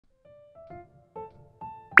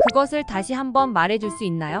그것을 다시 한번 말해줄 수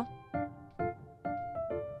있나요?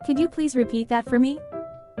 Could you please repeat that for me?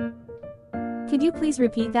 Could you please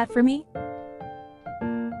repeat that for me?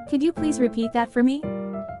 Could you please repeat that for me?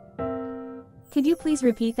 Could you please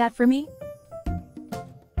repeat that for me?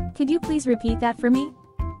 Could you please repeat that for me?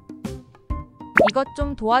 이것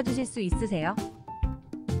좀 도와주실 수 있으세요?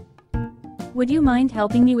 Would you mind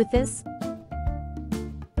helping me with this?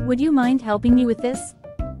 Would you mind helping me with this?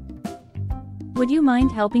 Would you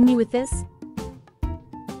mind helping me with this?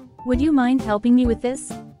 Would you mind helping me with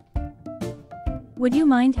this? Would you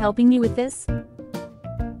mind helping me with this?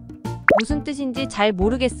 무슨 뜻인지 잘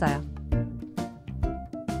모르겠어요.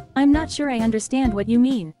 I'm not sure I understand what you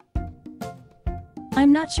mean.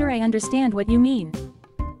 I'm not sure I understand what you mean.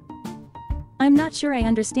 I'm not sure I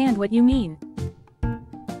understand what you mean.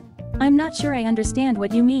 I'm not sure I understand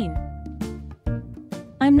what you mean.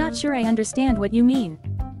 I'm not sure I understand what you mean.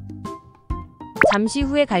 잠시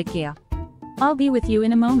후에 갈게요. I'll be with you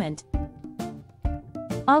in a moment.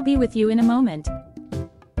 I'll be with you in a moment.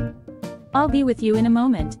 I'll be with you in a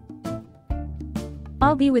moment.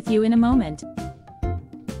 I'll be with you in a moment.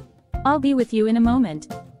 I'll be with you in a moment.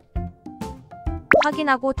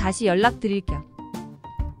 확인하고 다시 연락드릴게요.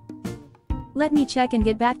 Let me check and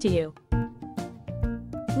get back to you.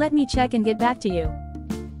 Let me check and get back to you.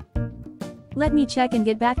 Let me check and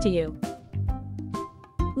get back to you.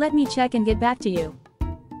 Let me check and get back to you.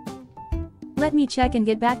 Let me check and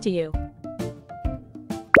get back to you.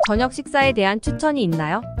 저녁 식사에 대한 추천이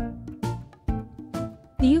있나요?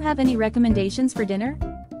 Do you have any recommendations for dinner?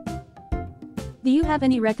 Do you have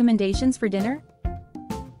any recommendations for dinner?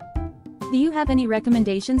 Do you have any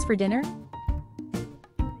recommendations for dinner?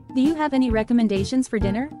 Do you have any recommendations for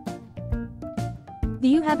dinner? Do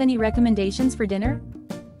you have any recommendations for dinner?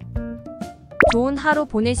 좋은 하루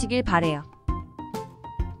보내시길 바래요.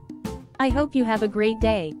 I hope you have a great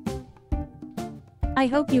day. I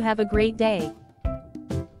hope you have a great day.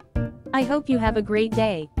 I hope you have a great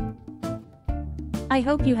day. I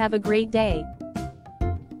hope you have a great day.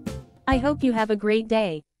 I hope you have a great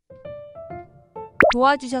day.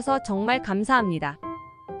 도와주셔서 정말 감사합니다.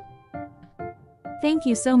 Thank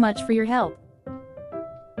you so much for your help.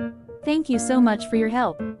 Thank you so much for your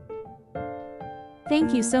help.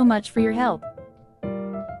 Thank you so much for your help.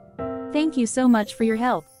 Thank you so much for your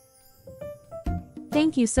help.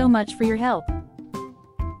 Thank you so much for your help.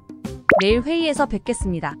 내일 회의에서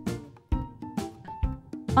뵙겠습니다.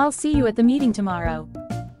 I'll see you at the meeting tomorrow.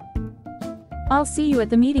 I'll see you at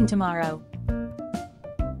the meeting tomorrow.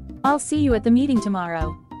 I'll see you at the meeting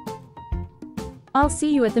tomorrow. I'll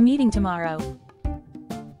see you at the meeting tomorrow.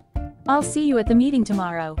 I'll see you at the meeting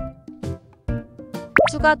tomorrow.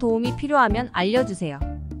 추가 도움이 필요하면 알려주세요.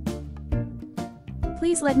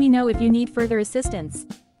 Please let me know if you need further assistance.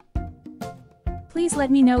 Please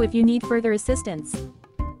let me know if you need further assistance.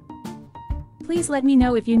 Please let me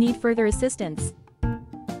know if you need further assistance.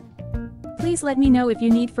 Please let me know if you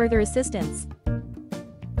need further assistance.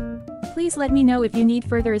 Please let me know if you need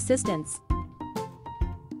further assistance.